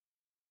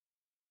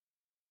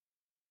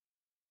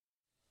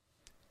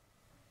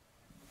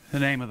In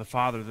the name of the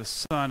Father, the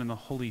Son, and the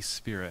Holy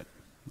Spirit.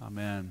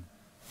 Amen.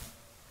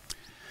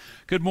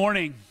 Good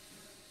morning.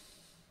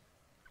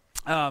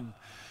 For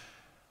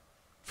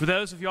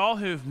those of y'all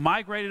who've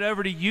migrated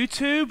over to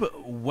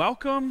YouTube,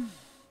 welcome.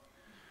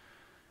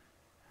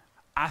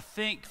 I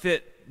think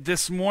that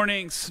this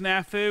morning's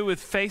snafu with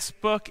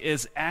Facebook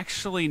is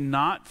actually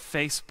not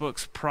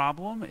Facebook's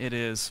problem. It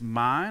is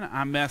mine.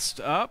 I messed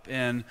up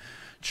in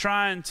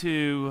trying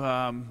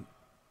to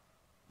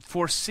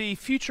foresee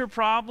future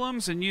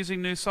problems and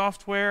using new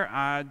software.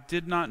 I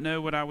did not know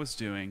what I was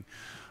doing.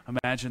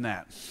 Imagine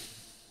that.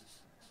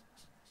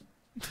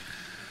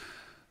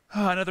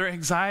 Another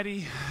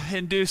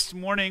anxiety-induced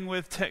morning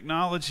with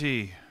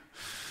technology.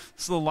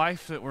 This is the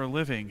life that we're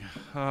living.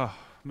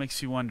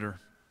 Makes you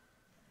wonder.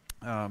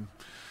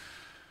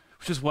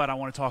 Which is what I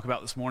want to talk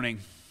about this morning.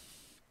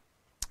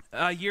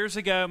 Years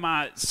ago,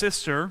 my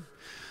sister,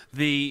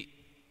 the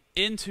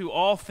into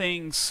all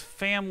things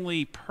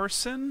family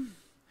person,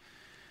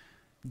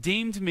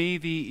 deemed me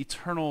the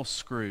eternal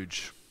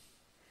Scrooge.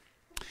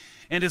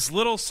 And as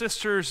little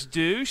sisters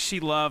do, she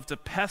loved to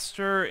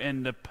pester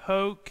and to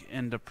poke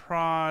and to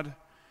prod.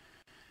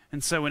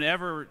 And so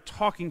whenever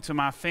talking to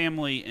my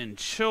family and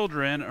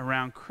children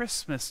around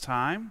Christmas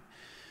time,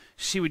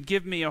 she would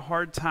give me a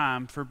hard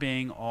time for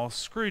being all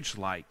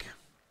Scrooge-like.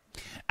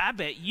 I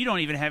bet you don't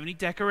even have any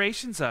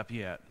decorations up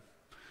yet.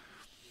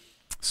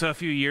 So a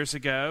few years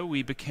ago,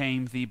 we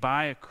became the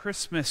buy a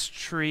Christmas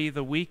tree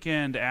the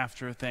weekend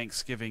after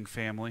Thanksgiving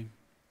family.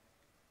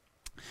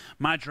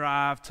 My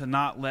drive to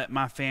not let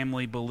my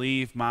family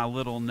believe my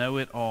little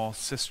know-it-all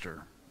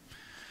sister.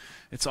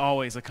 It's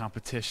always a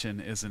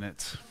competition, isn't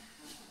it?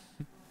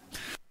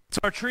 So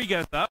our tree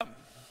goes up,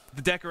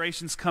 the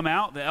decorations come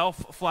out, the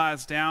elf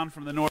flies down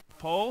from the North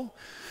Pole,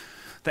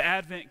 the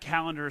Advent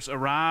calendars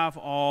arrive,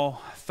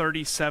 all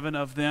 37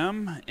 of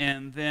them,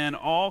 and then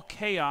all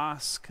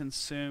chaos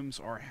consumes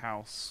our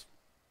house.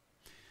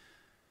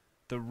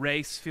 The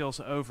race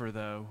feels over,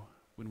 though,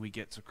 when we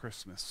get to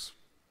Christmas.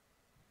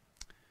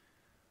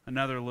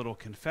 Another little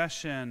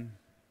confession.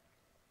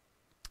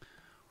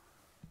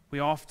 We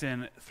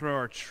often throw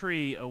our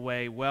tree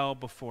away well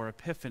before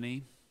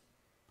Epiphany.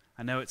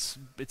 I know it's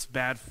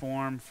bad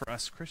form for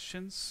us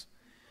Christians.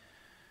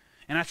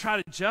 And I try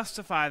to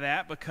justify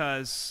that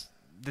because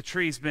the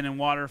tree's been in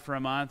water for a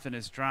month and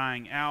is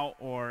drying out,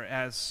 or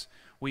as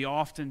we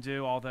often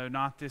do, although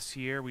not this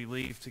year, we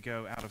leave to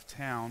go out of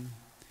town.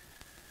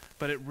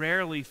 But it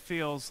rarely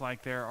feels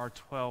like there are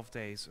 12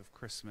 days of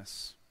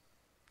Christmas.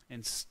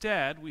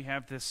 Instead, we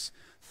have this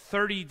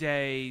 30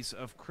 days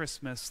of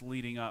Christmas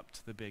leading up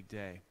to the big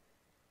day.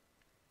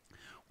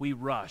 We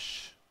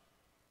rush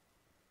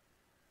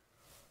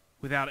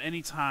without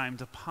any time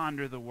to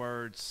ponder the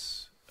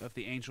words of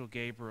the angel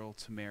Gabriel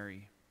to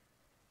Mary.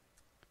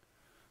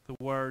 The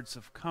words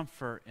of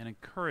comfort and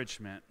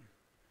encouragement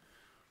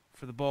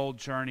for the bold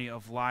journey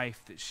of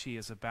life that she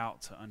is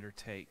about to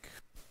undertake.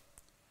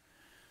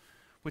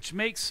 Which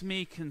makes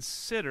me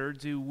consider,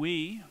 do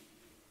we,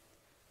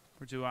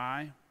 or do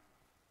I,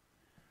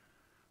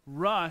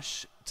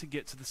 rush to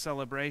get to the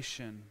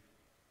celebration,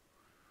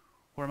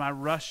 or am I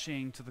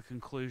rushing to the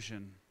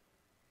conclusion?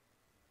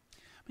 I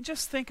mean,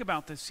 just think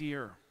about this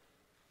year.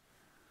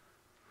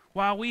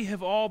 While we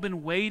have all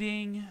been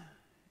waiting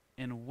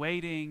and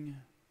waiting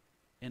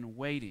and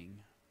waiting,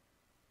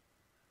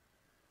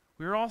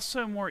 we're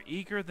also more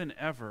eager than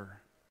ever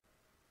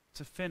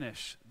to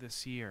finish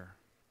this year.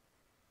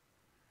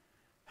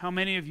 How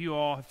many of you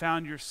all have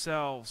found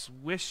yourselves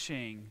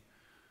wishing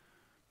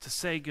to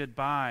say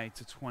goodbye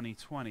to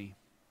 2020?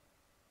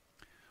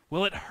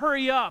 Will it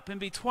hurry up and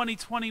be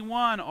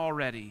 2021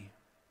 already?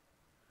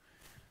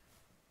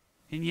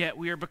 And yet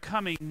we are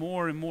becoming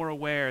more and more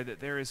aware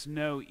that there is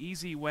no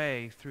easy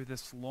way through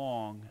this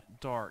long,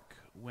 dark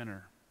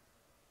winter.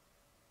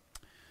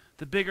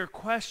 The bigger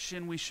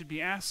question we should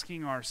be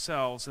asking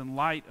ourselves in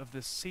light of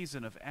this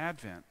season of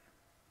Advent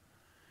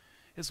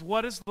is,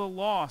 what is the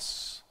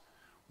loss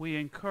we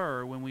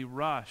incur when we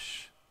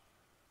rush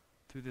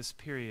through this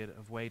period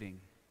of waiting?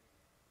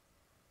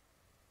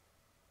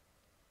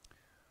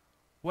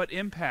 What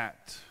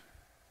impact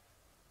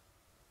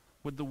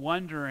would the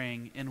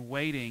wondering and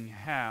waiting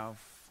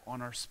have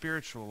on our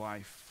spiritual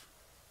life?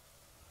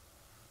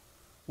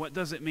 What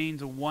does it mean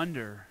to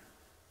wonder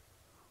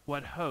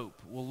what hope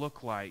will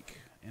look like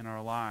in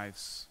our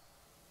lives,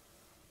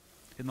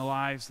 in the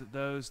lives of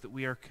those that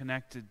we are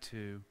connected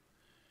to,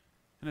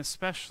 and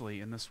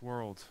especially in this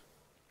world?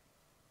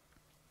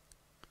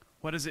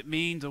 What does it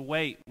mean to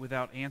wait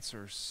without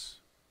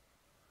answers,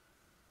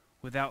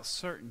 without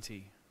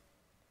certainty,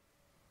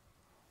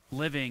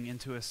 living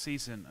into a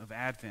season of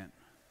Advent?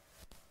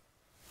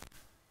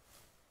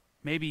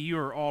 Maybe you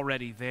are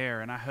already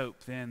there, and I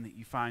hope then that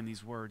you find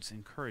these words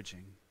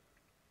encouraging.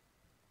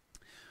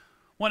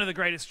 One of the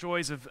greatest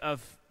joys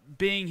of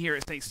being here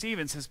at St.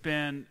 Stephen's has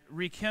been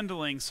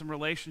rekindling some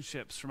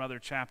relationships from other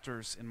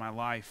chapters in my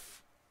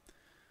life.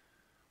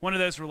 One of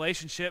those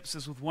relationships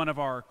is with one of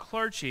our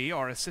clergy,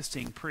 our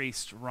assisting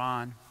priest,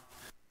 Ron.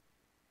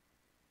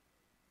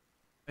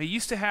 He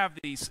used to have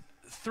these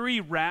 3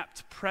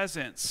 wrapped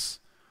presents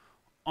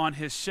on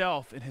his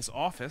shelf in his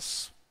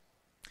office.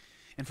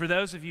 And for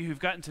those of you who've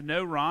gotten to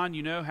know Ron,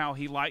 you know how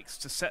he likes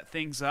to set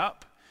things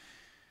up.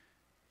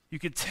 You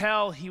could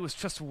tell he was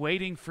just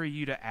waiting for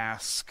you to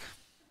ask,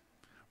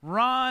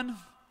 Ron,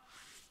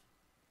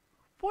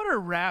 what are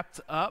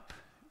wrapped up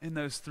in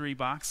those 3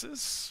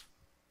 boxes?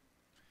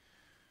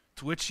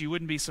 To which you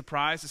wouldn't be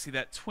surprised to see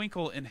that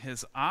twinkle in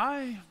his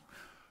eye.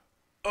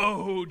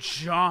 Oh,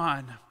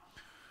 John,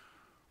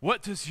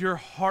 what does your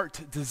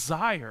heart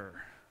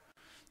desire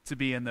to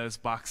be in those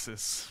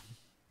boxes?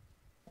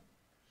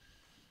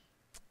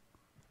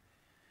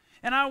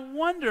 And I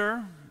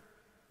wonder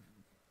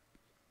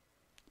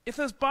if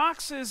those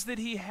boxes that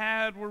he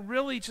had were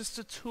really just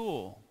a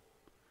tool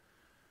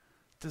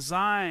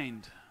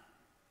designed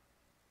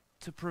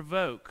to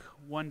provoke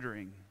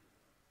wondering,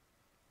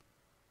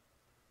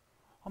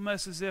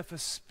 almost as if a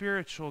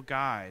spiritual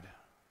guide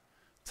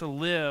to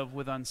live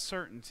with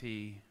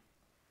uncertainty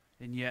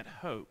and yet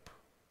hope,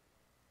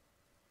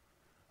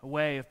 a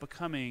way of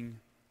becoming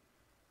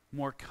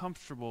more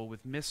comfortable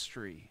with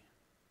mystery.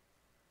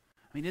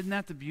 I mean, isn't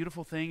that the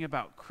beautiful thing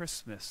about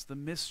Christmas, the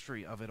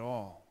mystery of it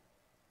all?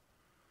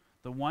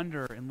 The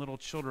wonder in little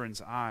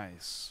children's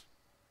eyes.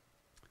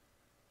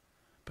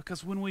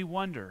 Because when we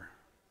wonder,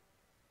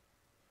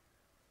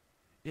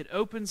 it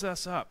opens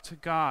us up to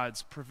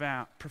God's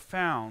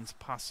profound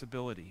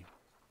possibility,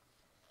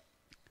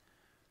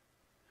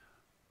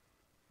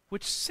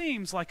 which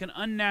seems like an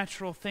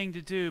unnatural thing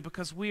to do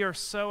because we are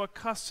so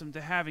accustomed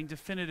to having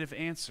definitive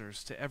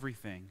answers to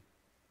everything.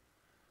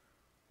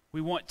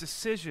 We want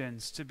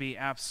decisions to be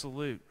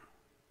absolute,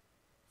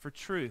 for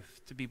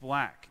truth to be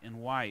black and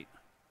white.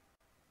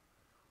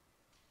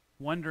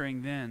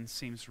 Wondering then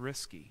seems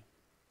risky.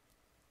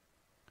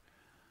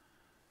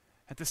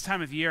 At this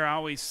time of year, I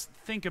always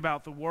think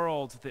about the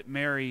world that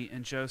Mary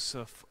and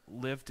Joseph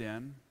lived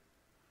in.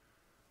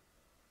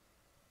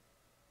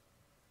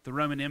 The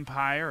Roman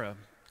Empire, a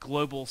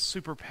global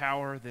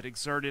superpower that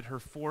exerted her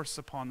force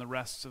upon the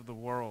rest of the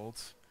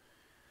world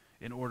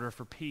in order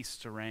for peace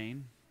to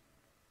reign.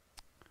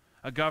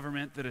 A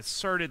government that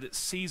asserted that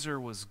Caesar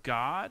was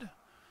God,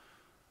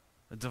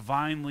 a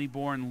divinely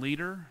born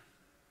leader.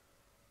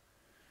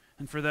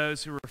 And for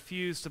those who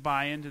refused to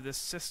buy into this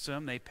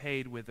system, they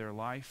paid with their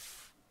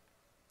life.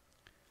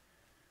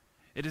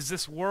 It is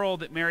this world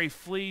that Mary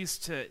flees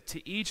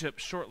to Egypt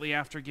shortly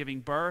after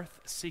giving birth,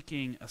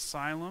 seeking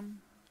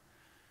asylum.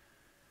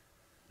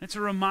 It's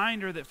a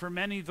reminder that for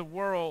many, the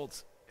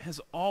world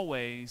has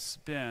always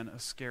been a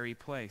scary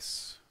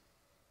place.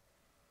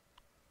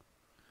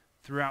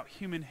 Throughout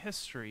human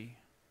history,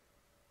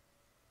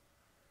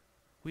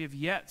 we have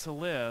yet to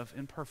live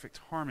in perfect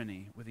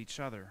harmony with each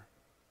other.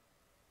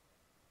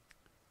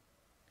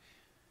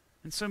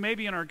 And so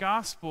maybe in our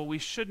gospel, we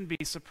shouldn't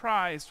be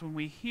surprised when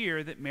we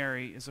hear that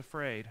Mary is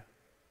afraid.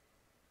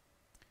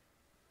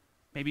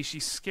 Maybe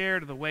she's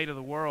scared of the weight of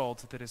the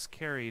world that is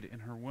carried in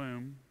her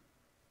womb.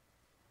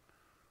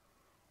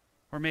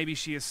 Or maybe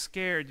she is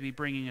scared to be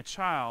bringing a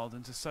child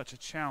into such a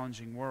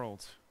challenging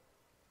world.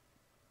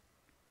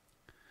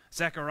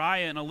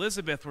 Zechariah and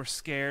Elizabeth were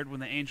scared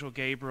when the angel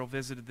Gabriel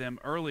visited them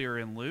earlier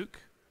in Luke.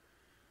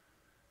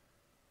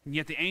 And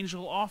yet the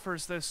angel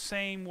offers those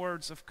same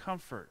words of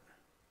comfort.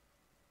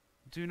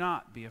 Do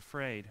not be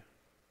afraid.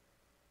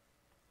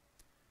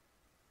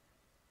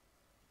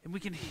 And we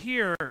can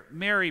hear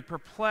Mary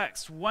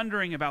perplexed,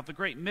 wondering about the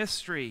great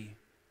mystery.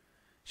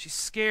 She's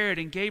scared,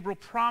 and Gabriel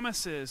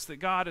promises that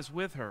God is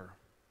with her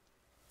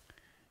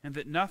and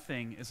that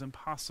nothing is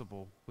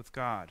impossible with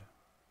God.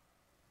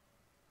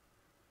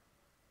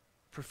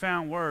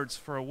 Profound words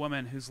for a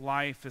woman whose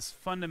life is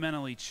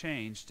fundamentally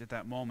changed at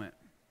that moment.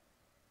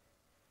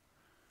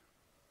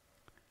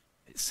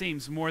 It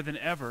seems more than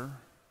ever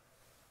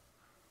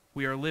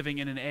we are living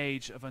in an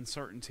age of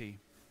uncertainty.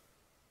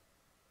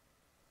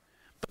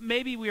 But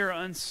maybe we are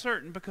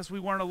uncertain because we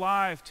weren't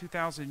alive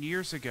 2,000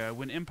 years ago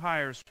when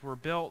empires were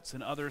built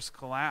and others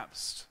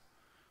collapsed.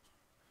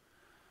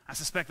 I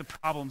suspect the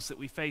problems that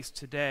we face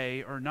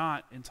today are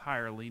not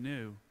entirely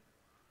new.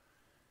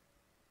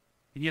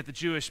 And yet the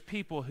Jewish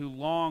people who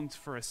longed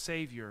for a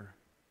Savior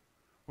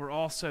were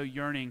also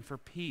yearning for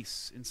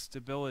peace and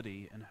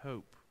stability and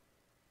hope.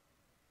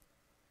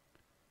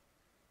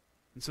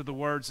 And so the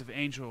words of the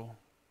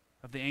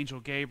angel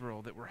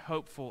Gabriel that were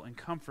hopeful and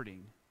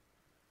comforting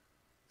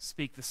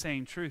speak the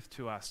same truth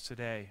to us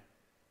today.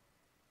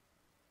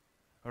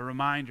 A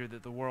reminder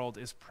that the world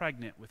is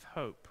pregnant with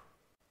hope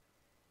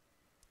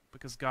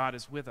because God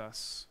is with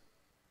us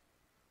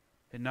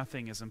and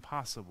nothing is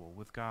impossible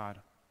with God.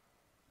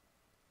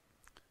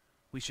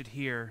 We should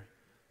hear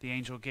the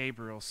angel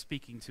Gabriel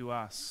speaking to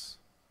us.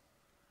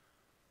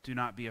 Do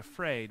not be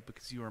afraid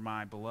because you are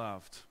my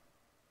beloved.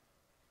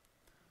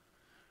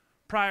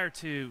 Prior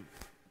to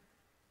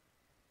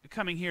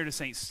coming here to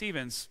St.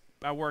 Stephen's,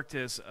 I worked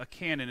as a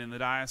canon in the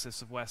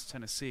Diocese of West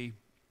Tennessee.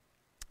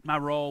 My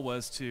role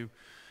was to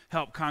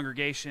help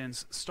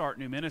congregations start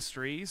new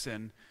ministries,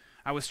 and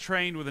I was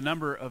trained with a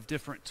number of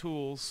different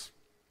tools,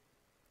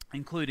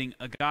 including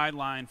a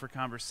guideline for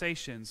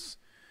conversations,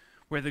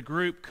 where the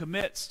group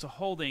commits to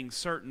holding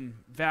certain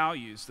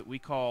values that we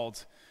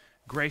called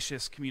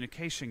gracious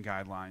communication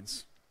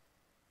guidelines.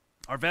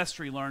 Our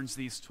vestry learns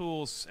these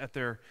tools at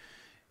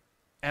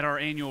our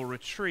annual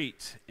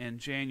retreat in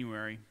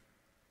January.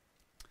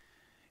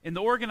 In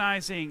the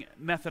organizing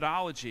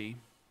methodology,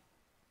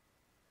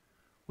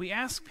 we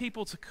ask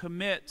people to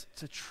commit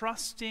to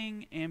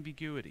trusting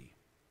ambiguity,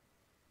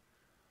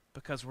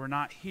 because we're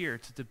not here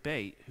to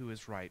debate who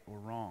is right or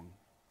wrong.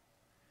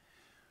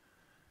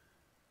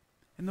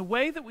 And the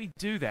way that we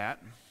do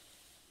that,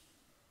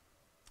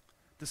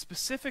 the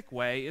specific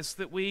way, is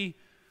that we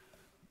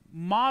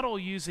model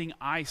using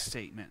I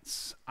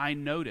statements. I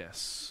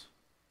notice,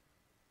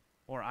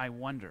 or I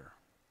wonder.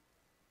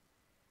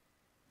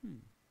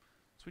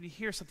 So when you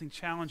hear something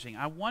challenging,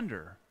 I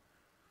wonder.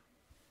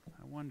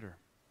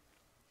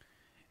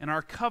 In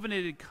our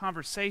covenanted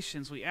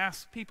conversations, we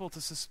ask people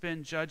to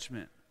suspend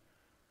judgment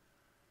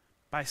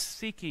by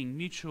seeking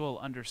mutual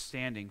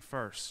understanding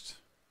first.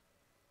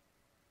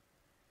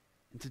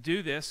 And to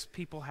do this,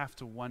 people have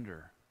to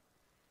wonder,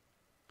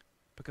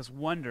 because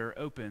wonder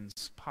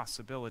opens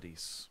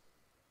possibilities.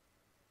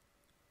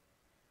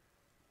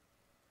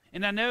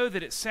 And I know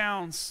that it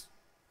sounds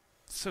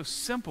so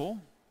simple,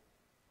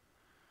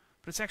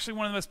 but it's actually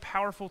one of the most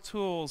powerful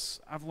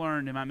tools I've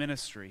learned in my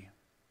ministry.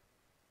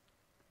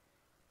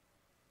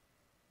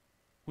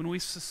 When we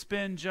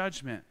suspend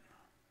judgment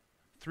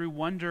through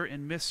wonder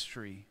and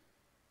mystery,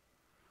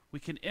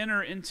 we can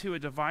enter into a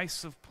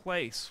divisive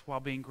place while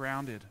being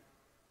grounded.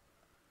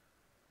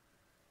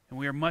 And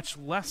we are much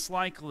less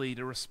likely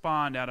to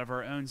respond out of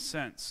our own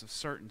sense of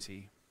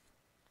certainty.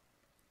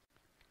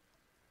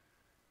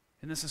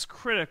 And this is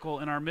critical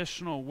in our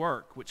missional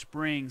work, which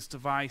brings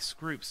diverse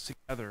groups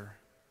together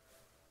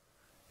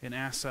and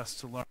asks us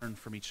to learn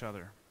from each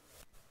other.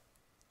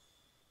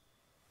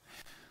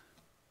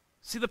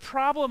 See, the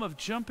problem of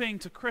jumping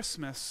to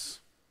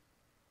Christmas,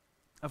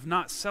 of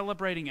not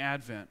celebrating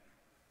Advent,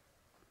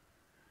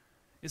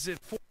 is it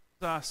forces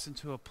us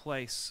into a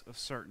place of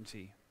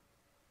certainty.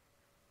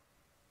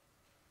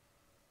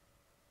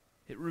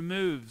 It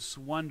removes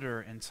wonder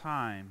and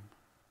time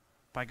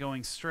by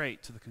going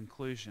straight to the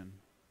conclusion.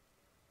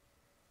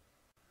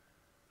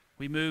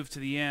 We move to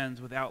the end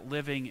without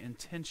living in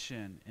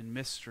tension and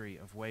mystery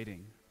of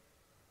waiting.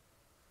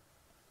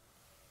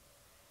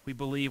 We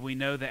believe we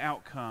know the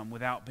outcome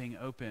without being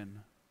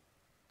open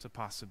to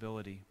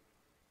possibility.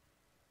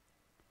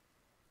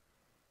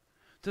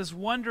 Does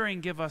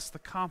wondering give us the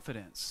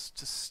confidence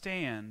to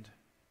stand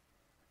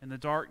in the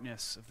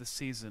darkness of the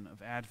season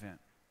of Advent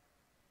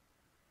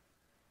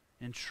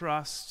and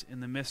trust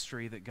in the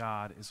mystery that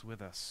God is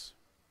with us?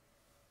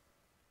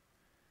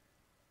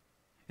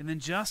 And then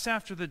just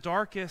after the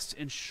darkest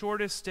and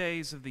shortest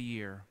days of the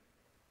year,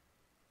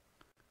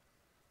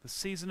 the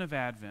season of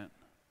Advent,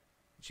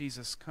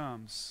 Jesus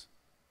comes.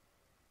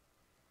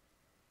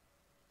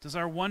 Does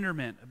our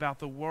wonderment about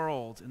the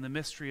world and the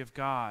mystery of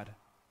God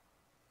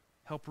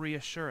help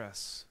reassure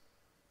us,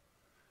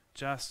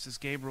 just as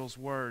Gabriel's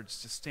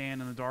words to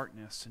stand in the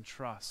darkness and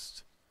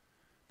trust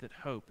that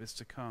hope is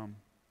to come?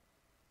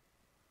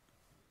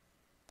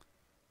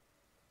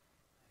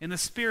 In the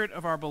spirit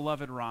of our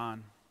beloved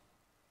Ron,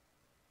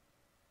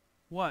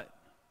 what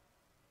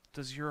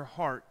does your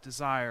heart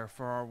desire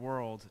for our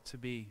world to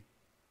be?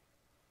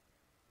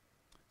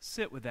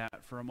 Sit with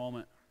that for a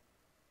moment.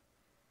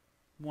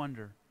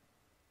 Wonder.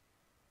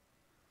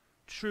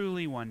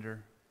 Truly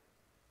wonder.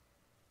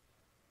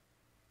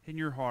 In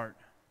your heart,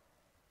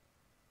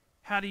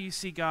 how do you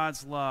see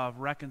God's love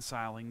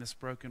reconciling this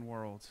broken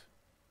world?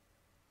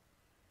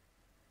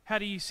 How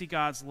do you see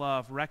God's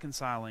love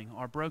reconciling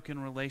our broken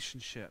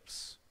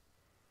relationships,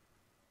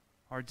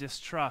 our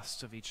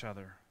distrust of each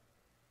other,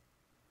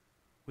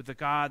 with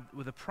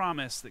the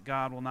promise that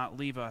God will not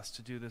leave us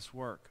to do this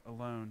work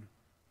alone?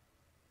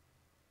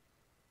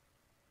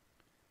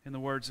 In the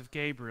words of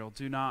Gabriel,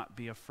 do not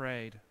be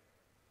afraid,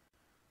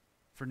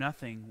 for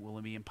nothing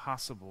will be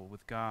impossible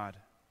with God.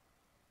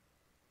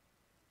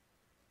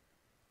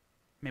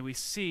 May we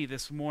see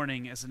this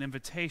morning as an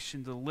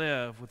invitation to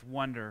live with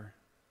wonder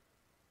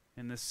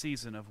in this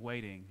season of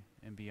waiting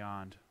and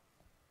beyond.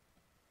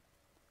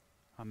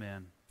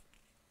 Amen.